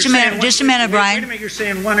minute. Just a minute, Brian. Wait a minute. You're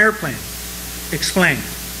saying one airplane. Explain.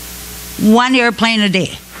 One airplane a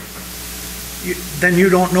day. Then you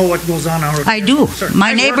don't know what goes on out there. I do. Sir,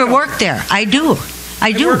 My neighbor worked there. I do.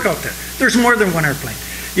 I do. work out there. There's more than one airplane.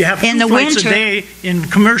 You have In two the flights winter- a day in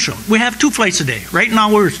commercial. We have 2 flights a day. Right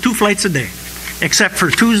now, we're 2 flights a day, except for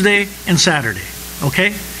Tuesday and Saturday,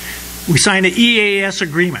 okay? We signed an EAS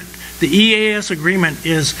agreement. The EAS agreement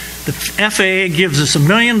is the FAA gives us $1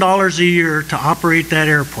 million a year to operate that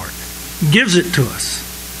airport. Gives it to us,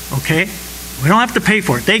 okay? We don't have to pay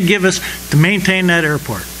for it. They give us to maintain that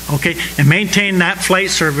airport, okay? And maintain that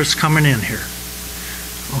flight service coming in here,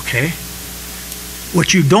 okay?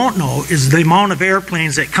 What you don't know is the amount of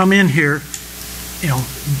airplanes that come in here. You know,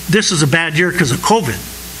 this is a bad year because of COVID.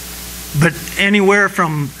 But anywhere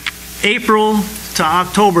from April to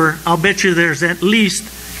October, I'll bet you there's at least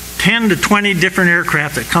 10 to 20 different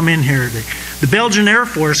aircraft that come in here. The Belgian Air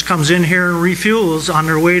Force comes in here and refuels on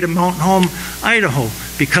their way to Mountain Home, Idaho,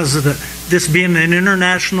 because of this being an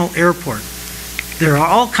international airport. There are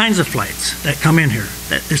all kinds of flights that come in here.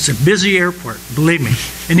 It's a busy airport, believe me.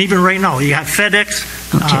 And even right now, you have FedEx,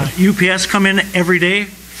 UPS come in every day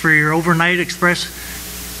for your overnight express.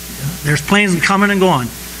 There's planes coming and going.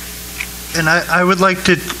 And I would like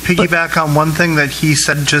to piggyback on one thing that he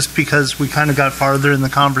said, just because we kind of got farther in the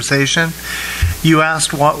conversation. You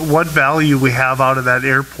asked what value we have out of that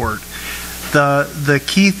airport. The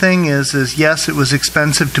key thing is yes, it was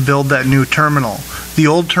expensive to build that new terminal. The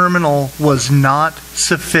old terminal was not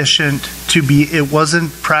sufficient it wasn't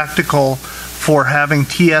practical for having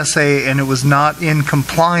TSA, and it was not in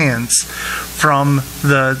compliance from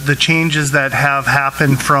the changes that have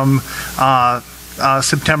happened from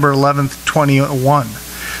September 11th, 2001.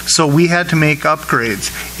 So we had to make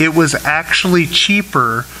upgrades. It was actually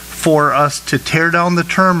cheaper for us to tear down the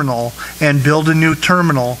terminal and build a new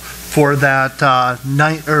terminal for that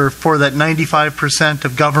 95%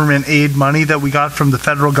 of government aid money that we got from the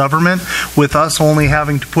federal government, with us only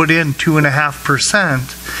having to put in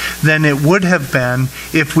 2.5%, than it would have been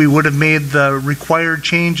if we would have made the required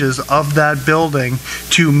changes of that building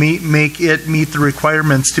to make it meet the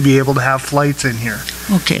requirements to be able to have flights in here.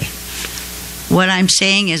 Okay. What I'm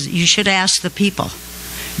saying is you should ask the people.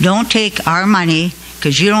 Don't take our money,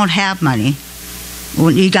 because you don't have money. Well,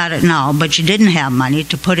 you got it now, but you didn't have money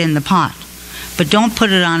to put in the pot. But don't put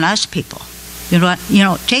it on us people. You know what? You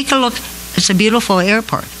know, take a look. It's a beautiful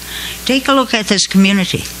airport. Take a look at this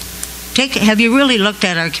community. Have you really looked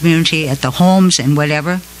at our community, at the homes and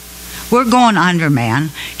whatever? We're going under,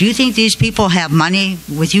 man. Do you think these people have money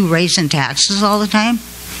with you raising taxes all the time?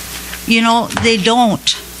 You know, they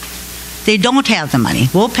don't. They don't have the money.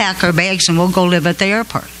 We'll pack our bags and we'll go live at the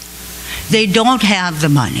airport. They don't have the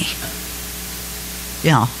money. You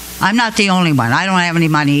know, I'm not the only one. I don't have any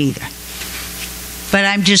money either. But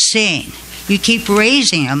I'm just saying, you keep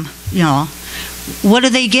raising them, you know, what do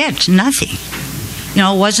they get? Nothing. You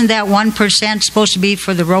know, wasn't that 1% supposed to be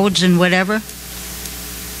for the roads and whatever?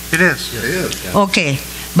 It is. It is. Okay,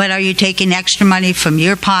 but are you taking extra money from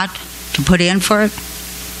your pot to put in for it?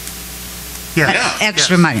 Yes.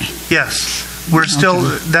 Extra money? Yes. We're still,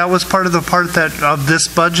 that was part of the part that of this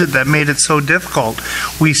budget that made it so difficult.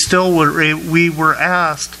 We were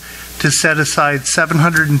asked to set aside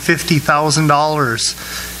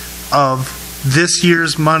 $750,000 of this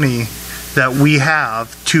year's money that we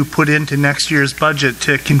have to put into next year's budget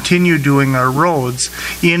to continue doing our roads,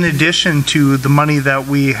 in addition to the money that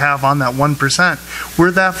we have on that 1%.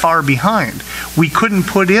 We're that far behind. We couldn't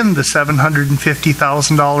put in the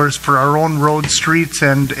 $750,000 for our own roads, streets,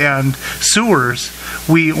 and sewers.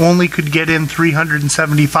 We only could get in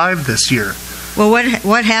 $375,000 this year. Well,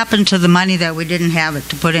 what happened to the money that we didn't have it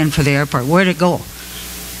to put in for the airport? Where'd it go?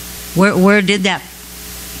 Where did that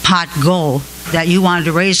pot go that you wanted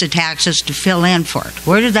to raise the taxes to fill in for it?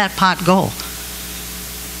 Where did that pot go?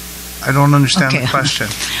 I don't understand the question.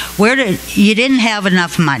 You didn't have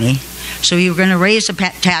enough money, so you were going to raise the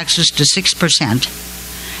taxes to 6%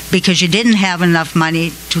 because you didn't have enough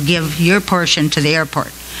money to give your portion to the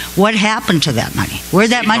airport. What happened to that money?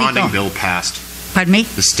 Where'd that money go? The state bonding bill passed. Pardon me?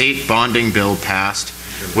 The state bonding bill passed.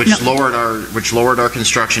 which lowered our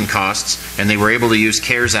construction costs, and they were able to use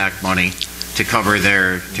CARES Act money to cover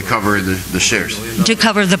the shares. To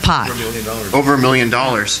cover the pot. Over $1 million.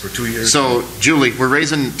 For 2 years. So, Julie, we're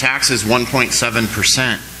raising taxes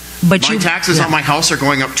 1.7%. But My taxes on my house are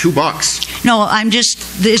going up $2. No,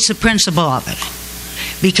 it's the principle of it.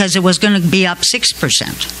 Because it was going to be up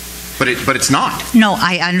 6%. But it's not. No,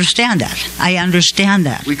 I understand that. I understand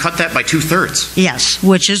that. We cut that by 2/3. Yes,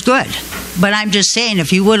 which is good. But I'm just saying,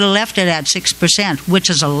 if you would have left it at 6%, which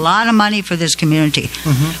is a lot of money for this community,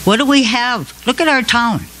 what do we have? Look at our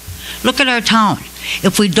town. Look at our town.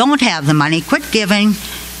 If we don't have the money, quit giving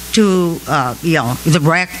to, the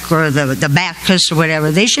rec or the Baptist or whatever.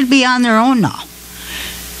 They should be on their own now.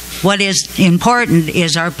 What is important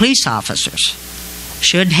is our police officers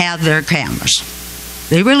should have their cameras.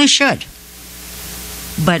 They really should.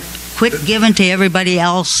 But quit giving to everybody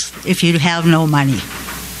else if you have no money.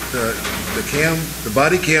 The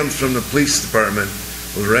body cams from the police department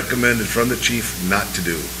was recommended from the chief not to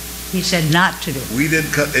do. He said not to do. We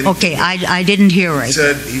didn't cut anything. Okay, I didn't hear right.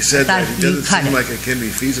 He said I that thought it you doesn't cut seem it. like it can be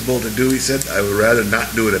feasible to do. He said, I would rather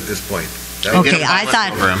not do it at this point. Okay, I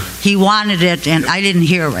thought he wanted it, and I didn't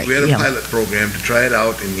hear right. We had a Yeah. pilot program to try it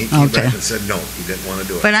out, and he came Okay. back and said, no, he didn't want to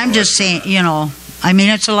do it. But I'm So just I- saying,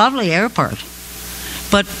 it's a lovely airport.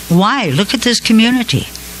 But why? Look at this community.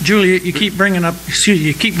 Julie, you keep bringing up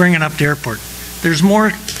the airport. There's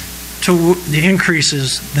more to the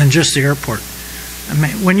increases than just the airport. I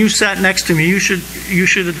mean, when you sat next to me, you should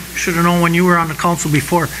have known when you were on the council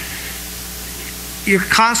before. Your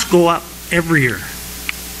costs go up every year.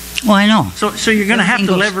 Well, I know. So you're going to have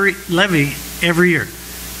to Everything levy every year.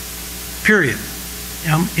 Period.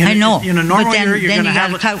 I know, In a but normal then- year, you're then going to you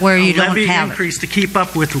have gotta cut where you a don't levy have it. increase to keep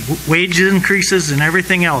up with wage increases and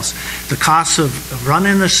everything else. The cost of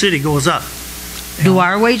running the city goes up. Do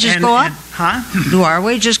our wages go up? Huh? Do our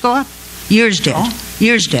wages go up? Yours did. No.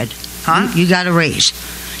 Yours did. Huh? You got a raise.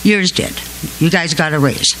 Yours did. You guys got a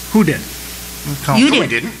raise. Who did? You No, we did.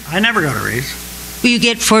 didn't. I never got a raise. You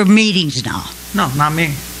get for meetings now. No, not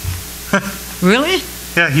me. Really?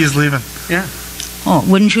 Yeah, he's leaving. Oh,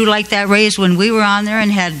 wouldn't you like that raise when we were on there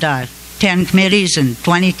and had 10 committees and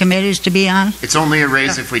 20 committees to be on? It's only a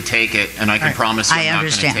raise if we take it, and I can Right. promise you I I'm not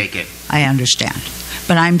going to understand. take it. I understand.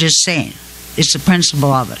 But I'm just saying, it's the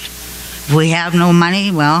principle of it. If we have no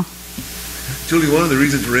money, well, Julie, one of the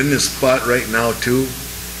reasons we're in this spot right now, too,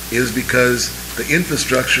 is because the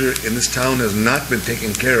infrastructure in this town has not been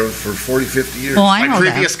taken care of for 40, 50 years. oh, I By know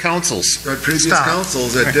previous that. councils. Our previous Stop.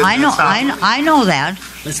 councils that did I know, not. I know that.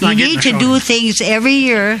 Let's You not get in need a to show. do things every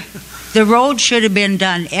year. The road should have been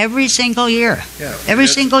done every single year. Yeah, Every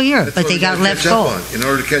that's- single year, that's but what they we got gotta let catch up go. on. In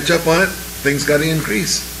order to catch up on it, things got to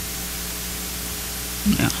increase.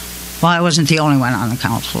 Well, I wasn't the only one on the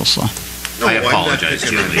council, so. No, I I'm not apologize,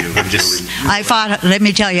 picking on Julie. you, I'm just- Julie. Let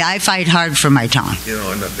me tell you, I fight hard for my town.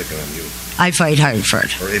 I'm not picking on you I fight hard for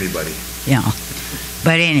it, or anybody.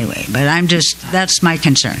 But anyway, that's my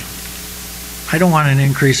concern. I don't want an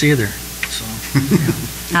increase either. So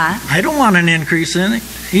Huh? I don't want an increase in it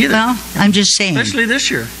either, Well, I'm just saying. especially this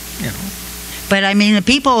year. But I mean, the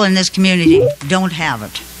people in this community don't have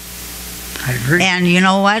it. I agree. And you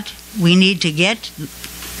know what? We need to get,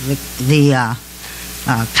 the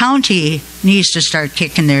county needs to start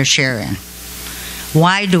kicking their share in.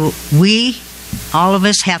 Why do we, all of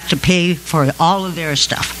us, have to pay for all of their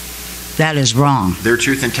stuff? That is wrong. Their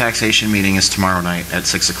Truth-in-Taxation meeting is tomorrow night at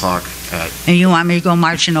 6 o'clock. And you want me to go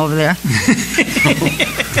marching over there?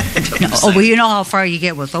 No, oh, well, you know how far you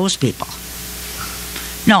get with those people.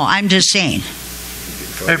 No, I'm just saying,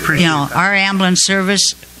 I appreciate that. our ambulance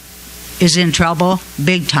service is in trouble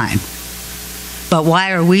big time. But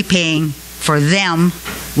why are we paying for them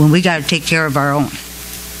when we got to take care of our own?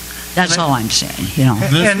 That's all I'm saying,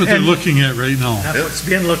 That's what they're And- looking at right now. That's what's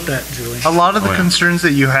being looked at, Julie. A lot of the Oh, yeah. concerns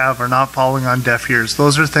that you have are not falling on deaf ears.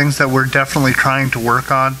 Those are things that we're definitely trying to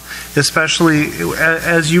work on, especially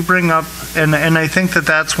as you bring up, and I think that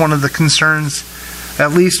that's one of the concerns,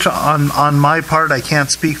 at least on my part. I can't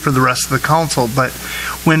speak for the rest of the council, but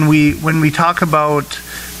when we talk about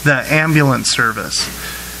the ambulance service,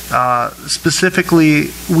 specifically,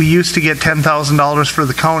 we used to get $10,000 for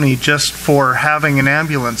the county just for having an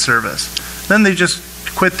ambulance service. Then they just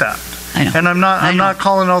quit that. I know. And I'm I know. not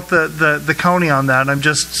calling out the county on that. I'm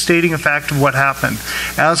just stating a fact of what happened.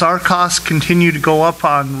 As our costs continue to go up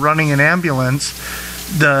on running an ambulance,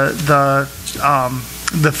 the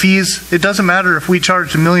fees, it doesn't matter if we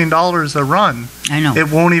charge $1 million a run. I know.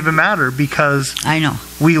 it won't even matter because I know.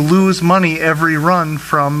 we lose money every run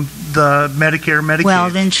from the Medicare, Medicaid. Well,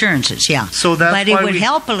 the insurances, yeah. So that's But it why would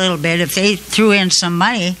help a little bit if they threw in some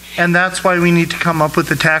money. and that's why we need to come up with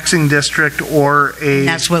a taxing district or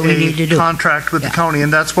That's what we need to do. contract with Yeah. the county,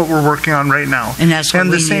 and that's what we're working on right now. And that's what And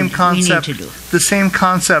we the same need concept, to do. the same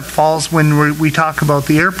concept falls when we talk about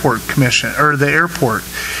the airport commission, or the airport.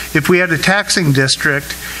 If we had a taxing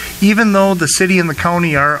district, even though the city and the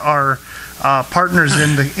county are partners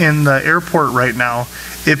in the airport right now,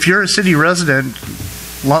 if you're a city resident,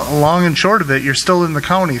 long and short of it, you're still in the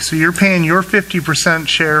county. So you're paying your 50%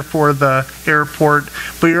 share for the airport,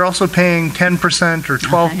 but you're also paying 10% or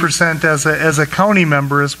 12% as a county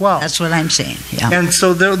member as well. That's what I'm saying, yeah. And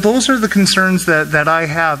so those are the concerns that I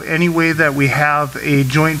have. Any way that we have a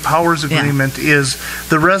joint powers agreement is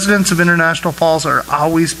the residents of International Falls are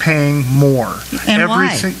always paying more. And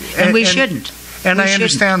why? And we shouldn't. And We I shouldn't.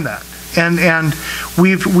 understand that. And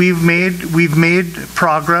we've made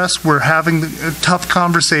progress. We're having tough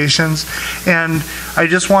conversations, and I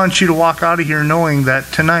just want you to walk out of here knowing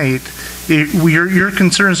that tonight your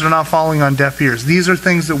concerns are not falling on deaf ears. These are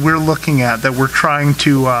things that we're looking at, that we're trying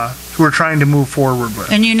to move forward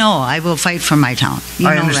with. And I will fight for my town. You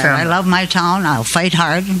I know understand that. I that. love my town. I'll fight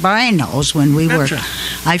hard. Brian knows when we work. Gotcha.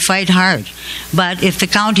 I fight hard. But if the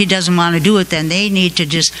county doesn't want to do it, then they need to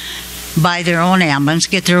just buy their own ambulance,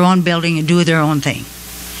 get their own building, and do their own thing.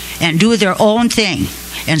 And do their own thing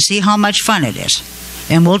and see how much fun it is.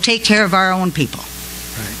 And we'll take care of our own people.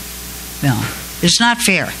 Right. No, it's not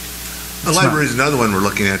fair. The library's another one we're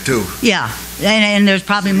looking at too. Yeah, and there's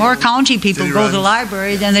probably more county people City go to the runs.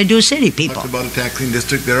 library than they do city people. Talked about a taxing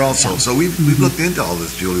district there also. Yeah. So we've looked into all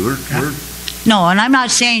this, Julie. We're No, and I'm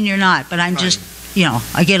not saying you're not, but I'm just,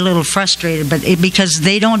 I get a little frustrated, but because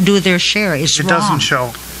they don't do their share. It's It wrong. doesn't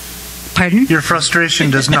show. Pardon? Your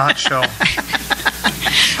frustration does not show.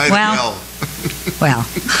 Well, Well,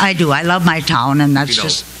 I do. I love my town, and that's You know.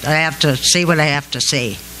 just, I have to say what I have to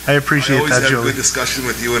say. I appreciate I always that, have Julie. good discussion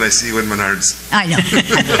with you when I see you in Menards. I know.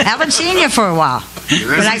 I haven't seen you for a while.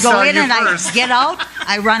 But I saw go in you and first. I get out,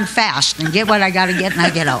 I run fast and get what I got to get, and I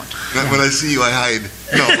get out. When I see you, I hide.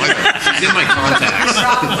 No, She's in my contacts.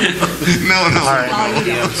 no. All right.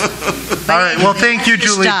 But All right, well, thank you, that's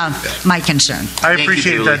Julie. just, my concern. I you,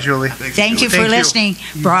 appreciate Julie. that, Julie. Thank you for Thank you. listening,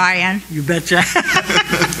 Brian. You betcha.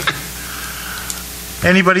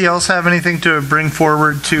 Anybody else have anything to bring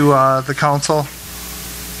forward to the council?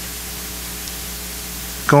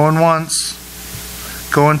 Going once,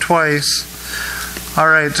 going twice. All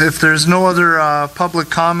right, if there's no other public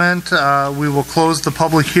comment, we will close the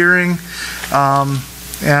public hearing.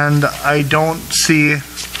 And I don't see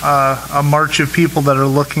a march of people that are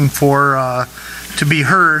looking for to be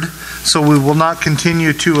heard, so we will not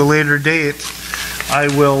continue to a later date. I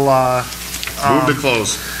will Move to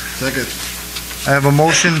close. Second. I have a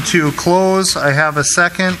motion to close. I have a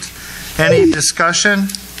second. Any discussion?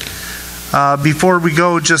 Before we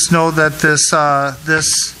go, just know that this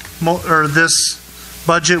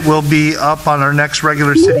budget will be up on our next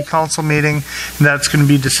regular city council meeting, and that's going to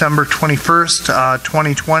be December 21st,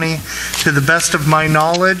 2020. To the best of my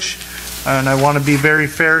knowledge, and I want to be very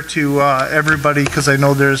fair to everybody because I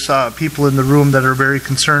know there's people in the room that are very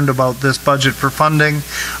concerned about this budget for funding.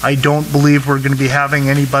 I don't believe we're going to be having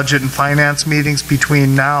any budget and finance meetings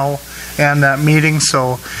between now and that meeting,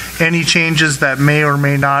 so any changes that may or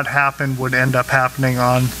may not happen would end up happening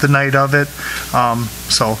on the night of it.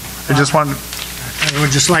 So I just want I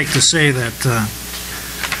would just like to say that,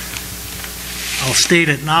 I'll state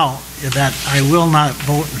it now, that I will not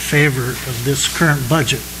vote in favor of this current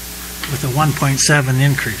budget with a 1.7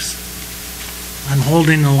 increase. I'm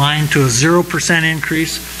holding the line to a 0%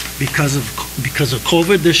 increase because of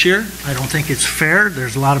COVID this year. I don't think it's fair.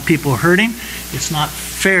 There's a lot of people hurting. It's not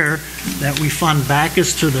fair that we fund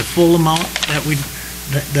Bacchus to the full amount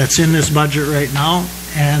that's in this budget right now,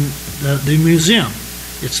 and the museum.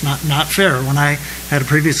 It's not fair. When I had a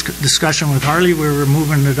previous discussion with Harley, we were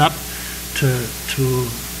moving it up to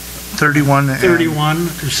 31. 31,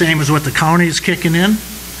 the same as what the county is kicking in.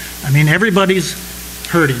 I mean, everybody's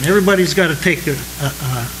hurting. Everybody's got to take a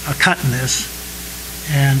cut in this.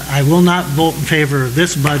 And I will not vote in favor of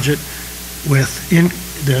this budget with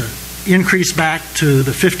the increase back to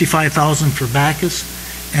the $55,000 for Bacchus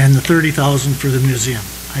and the $30,000 for the museum.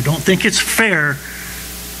 I don't think it's fair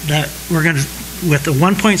that we're going to, with the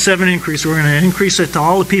 1.7 increase, we're going to increase it to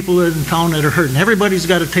all the people in town that are hurting. Everybody's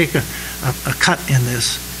got to take a cut in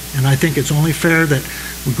this. And I think it's only fair that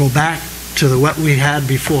we go back to what we had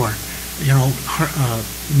before. You know,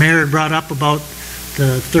 Mayor brought up about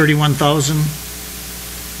the 31,000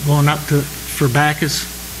 going up for Bacchus.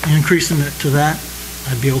 increasing it to that,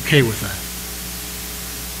 I'd be okay with that.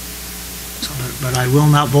 But I will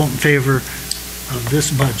not vote in favor of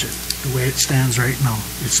this budget, the way it stands right now.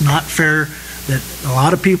 It's not fair that a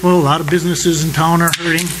lot of people, a lot of businesses in town are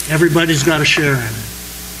hurting. Everybody's got a share in it.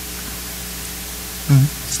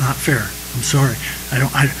 It's not fair. I'm sorry.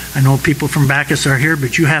 I know people from Bacchus are here,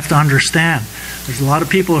 but you have to understand, there's a lot of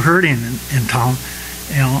people hurting in town,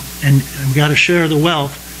 you know, and we got to share the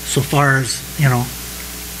wealth so far as, you know,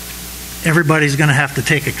 everybody's going to have to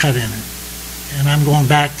take a cut in it. And I'm going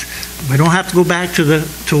back, we don't have to go back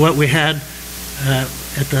to what we had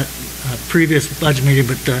at the previous budget meeting,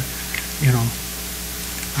 but, you know,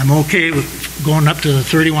 I'm okay with going up to the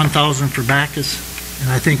 31,000 for Bacchus, and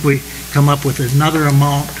I think we come up with another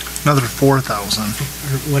amount. Another 4,000.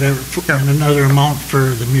 Or whatever, Yeah. and another amount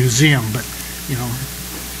for the museum, but, you know,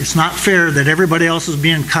 it's not fair that everybody else is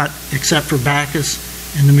being cut except for Bacchus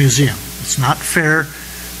and the museum. It's not fair,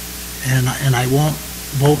 and I won't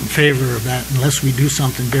vote in favor of that unless we do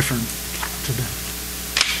something different to them.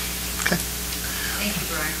 Thank you,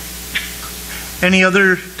 Brian. Any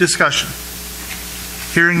other discussion?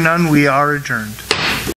 Hearing none, we are adjourned.